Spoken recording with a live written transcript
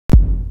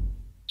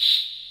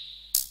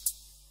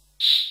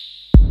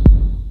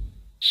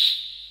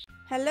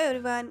Hello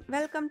everyone,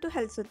 welcome to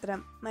health सूत्रम.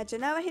 माझे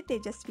नाव आहे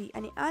तेजस्वी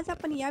आणि आज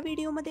आपण या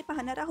व्हिडिओमध्ये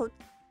पाहणार आहोत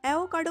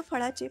ॲवोकाडो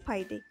फळाचे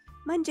फायदे.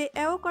 म्हणजे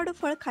ॲवोकाडो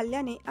फळ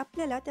खाल्ल्याने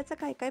आपल्याला त्याचा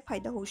काय काय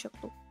फायदा होऊ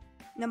शकतो.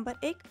 नंबर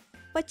 1,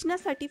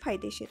 पचनासाठी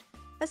फायदेशीर.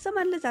 असं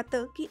मानलं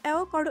जातं की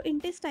ॲवोकाडो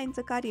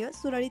इंटेस्टाईनचं कार्य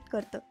सुरळीत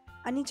करतं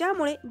आणि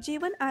ज्यामुळे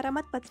जेवण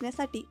आरामात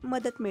पचण्यासाठी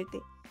मदत मिळते.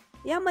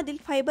 यामधील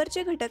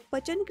फायबरचे घटक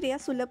पचनक्रिया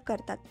सुलभ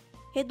करतात.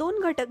 हे दोन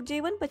घटक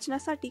जेवण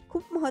पचनासाठी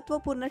खूप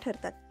महत्त्वपूर्ण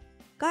ठरतात,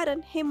 कारण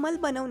हे मल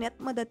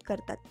बनवण्यात मदत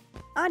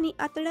करतात आणि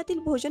आतड्यातील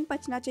भोजन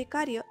पचनाचे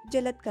कार्य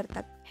जलद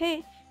करतात. हे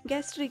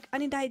गॅस्ट्रिक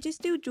आणि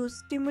डायजेस्टिव्ह ज्यूस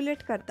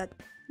स्टिम्युलेट करतात,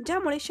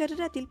 ज्यामुळे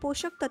शरीरातील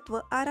पोषक तत्व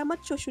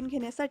आरामात शोषून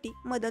घेण्यासाठी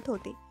मदत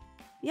होते.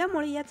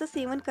 यामुळे याचं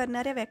सेवन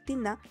करणाऱ्या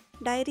व्यक्तींना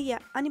डायरिया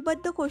आणि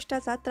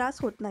बद्धकोष्ठाचा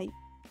त्रास होत नाही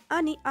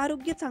आणि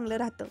आरोग्य चांगलं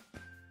राहतं.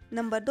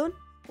 नंबर 2,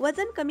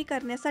 वजन कमी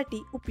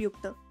करण्यासाठी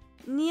उपयुक्त.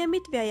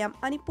 नियमित व्यायाम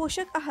आणि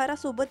पोषक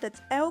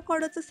आहारासोबतच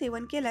ॲवोकाडोचं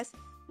सेवन केल्यास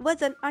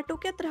वजन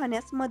आटोक्यात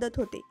राहण्यास मदत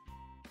होते.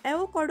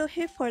 ॲवोकाडो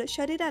हे फळ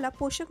शरीराला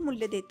पोषक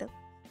मूल्य देतं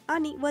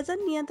आणि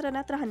वजन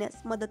नियंत्रणात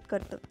राहण्यास मदत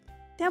करतं.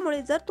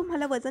 त्यामुळे जर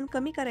तुम्हाला वजन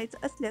कमी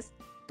करायचं असल्यास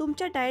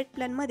तुमच्या डाएट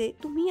प्लॅनमध्ये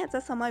तुम्ही याचा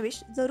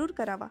समावेश जरूर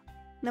करावा.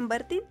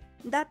 नंबर 3,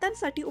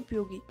 दातांसाठी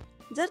उपयोगी.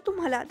 जर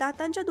तुम्हाला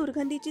दातांच्या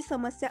दुर्गंधीची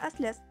समस्या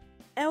असल्यास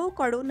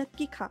ॲवोकाडो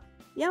नक्की खा.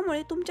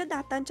 यामुळे तुमच्या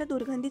दातांच्या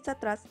दुर्गंधीचा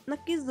त्रास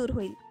नक्कीच दूर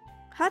होईल.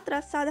 हा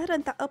त्रास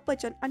साधारणतः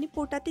अपचन आणि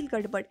पोटातील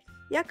गडबड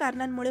या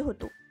कारणांमुळे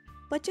होतो.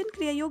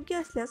 पचनक्रिया योग्य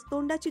असल्यास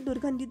तोंडाची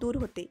दुर्गंधी दूर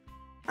होते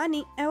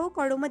आणि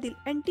ॲवोकाडोमधील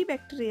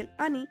अँटीबॅक्टेरियल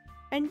आणि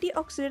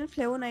अँटीऑक्सिडंट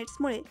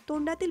फ्लेवोनाइड्समुळे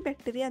तोंडातील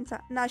बॅक्टेरियांचा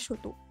नाश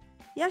होतो.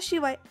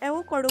 याशिवाय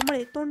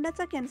ॲवोकाडोमुळे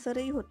तोंडाचा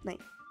कॅन्सरही होत नाही.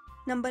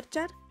 नंबर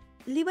 4,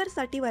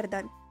 लिव्हरसाठी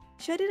वरदान.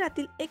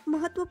 शरीरातील एक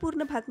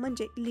महत्त्वपूर्ण भाग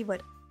म्हणजे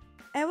लिव्हर.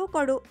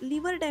 ॲवोकाडो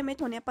लिव्हर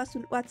डॅमेज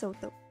होण्यापासून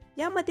वाचवतं.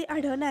 यामध्ये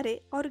आढळणारे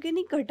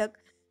ऑर्गॅनिक घटक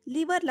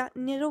लिव्हरला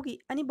निरोगी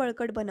आणि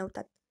बळकट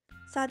बनवतात.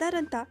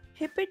 साधारणतः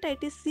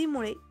हेपेटायटिस सी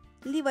मुळे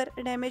लिव्हर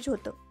डॅमेज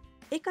होतं.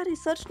 एका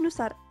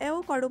रिसर्चनुसार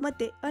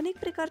ॲवोकाडोमध्ये अनेक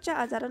प्रकारच्या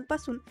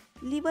आजारांपासून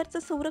लिव्हरचं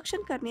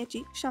संरक्षण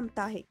करण्याची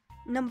क्षमता आहे.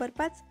 नंबर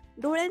 5,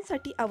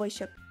 डोळ्यांसाठी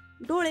आवश्यक.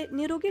 डोळे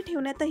निरोगी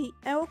ठेवण्यातही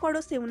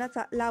ॲवोकाडो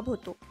सेवनाचा लाभ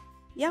होतो.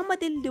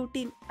 यामधील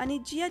ल्युटीन आणि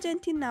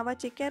जियाजेन्थिन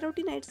नावाचे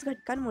कॅरोटिनॉइड्स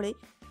घटकांमुळे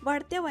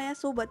वाढत्या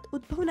वयासोबत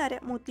उद्भवणाऱ्या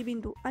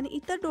मोतीबिंदू आणि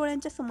इतर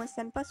डोळ्यांच्या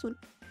समस्यांपासून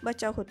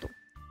बचाव होतो.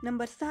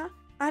 नंबर 6,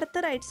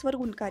 आर्थराइट्सवर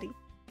गुणकारी.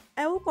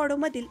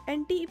 ॲवोकाडोमधील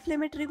अँटी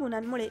इन्फ्लेमेटरी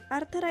गुणांमुळे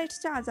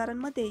आर्थराइट्सच्या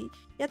आजारांमध्येही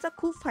याचा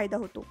खूप फायदा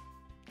होतो.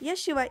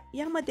 याशिवाय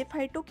यामध्ये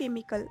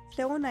फायटोकेमिकल,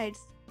 फ्लेवोनाइड्स,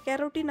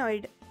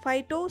 कॅरोटिनॉइड,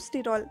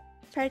 फायटोस्टिरॉल,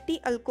 फॅटी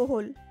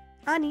अल्कोहोल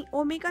आणि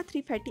ओमेगा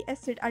 3 फॅटी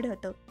ॲसिड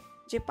आढळतं,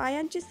 जे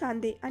पायांचे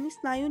सांधे आणि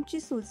स्नायूंची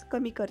सूज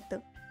कमी करतं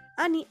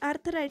आणि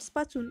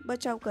आर्थराइट्सपासून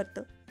बचाव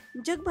करतं.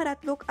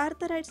 जगभरात लोक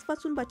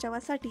आर्थराइट्सपासून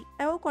बचावासाठी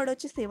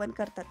ॲवोकाडोचे सेवन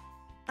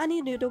करतात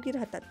आणि निरोगी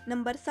राहतात.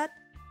 नंबर 7,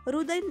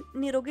 हृदय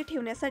निरोगी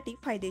ठेवण्यासाठी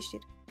फायदेशीर.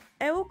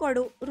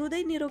 ॲवोकाडो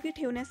हृदय निरोगी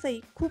ठेवण्यासही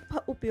खूप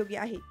उपयोगी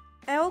आहे.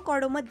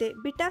 ॲवोकाडोमध्ये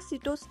बीटा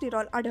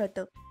सिटोस्टिरॉल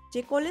आढळतं,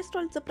 जे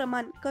कोलेस्ट्रॉलचं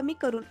प्रमाण कमी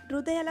करून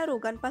हृदयाला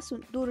रोगांपासून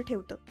दूर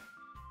ठेवतं.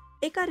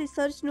 एका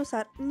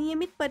रिसर्चनुसार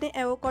नियमितपणे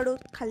ॲवोकाडो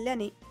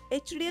खाल्ल्याने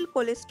HDL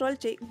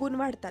कोलेस्ट्रॉलचे गुण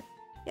वाढतात.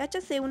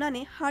 याच्या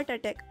सेवनाने हार्ट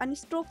अटॅक आणि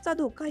स्ट्रोकचा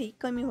धोकाही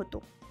कमी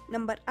होतो.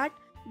 नंबर 8,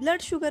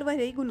 ब्लड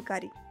शुगरवरही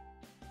गुणकारी.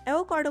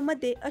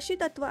 ॲवोकाडोमध्ये अशी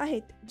तत्त्व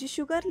आहेत जी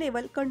शुगर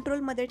लेवल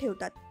कंट्रोलमध्ये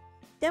ठेवतात.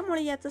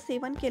 त्यामुळे याचं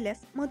सेवन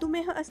केल्यास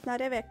मधुमेह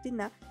असणाऱ्या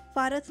व्यक्तींना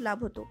फारच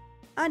लाभ होतो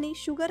आणि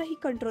शुगरही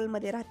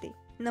कंट्रोलमध्ये राहते.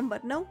 नंबर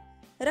 9,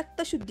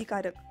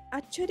 रक्तशुद्धीकारक.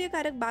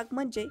 आश्चर्यकारक बाब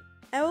म्हणजे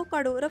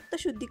ॲवोकाडो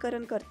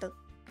रक्तशुद्धीकरण करतं,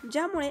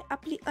 ज्यामुळे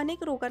आपली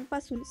अनेक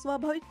रोगांपासून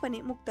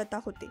स्वाभाविकपणे मुक्तता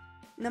होते.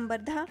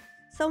 नंबर 10,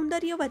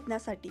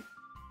 सौंदर्यवर्धनासाठी.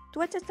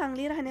 त्वचा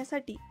चांगली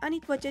राहण्यासाठी आणि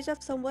त्वचेच्या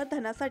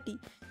संवर्धनासाठी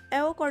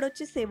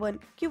ॲवोकाडोचे सेवन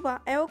किंवा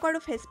ॲवोकाडो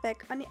फेस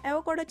पॅक आणि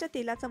ॲवोकाडोच्या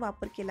तेलाचा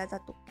वापर केला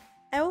जातो.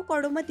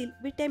 ॲवोकाडोमधील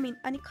व्हिटॅमिन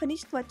आणि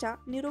खनिज त्वचा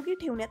निरोगी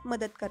ठेवण्यात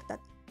मदत करतात.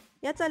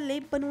 याचा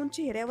लेप बनवून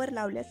चेहऱ्यावर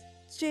लावल्यास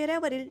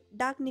चेहऱ्यावरील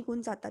डाग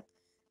निघून जातात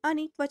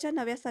आणि त्वचा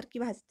नव्यासारखी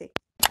भासते.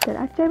 तर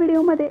आजच्या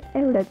व्हिडिओमध्ये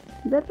एवढंच.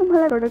 जर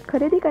तुम्हाला प्रोडक्ट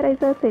खरेदी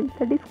करायचं असेल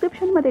तर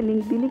डिस्क्रिप्शनमध्ये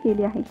लिंक दिली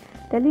गेली आहे.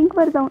 त्या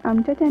लिंकवर जाऊन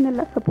आमच्या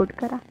चॅनलला सपोर्ट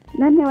करा.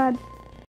 धन्यवाद.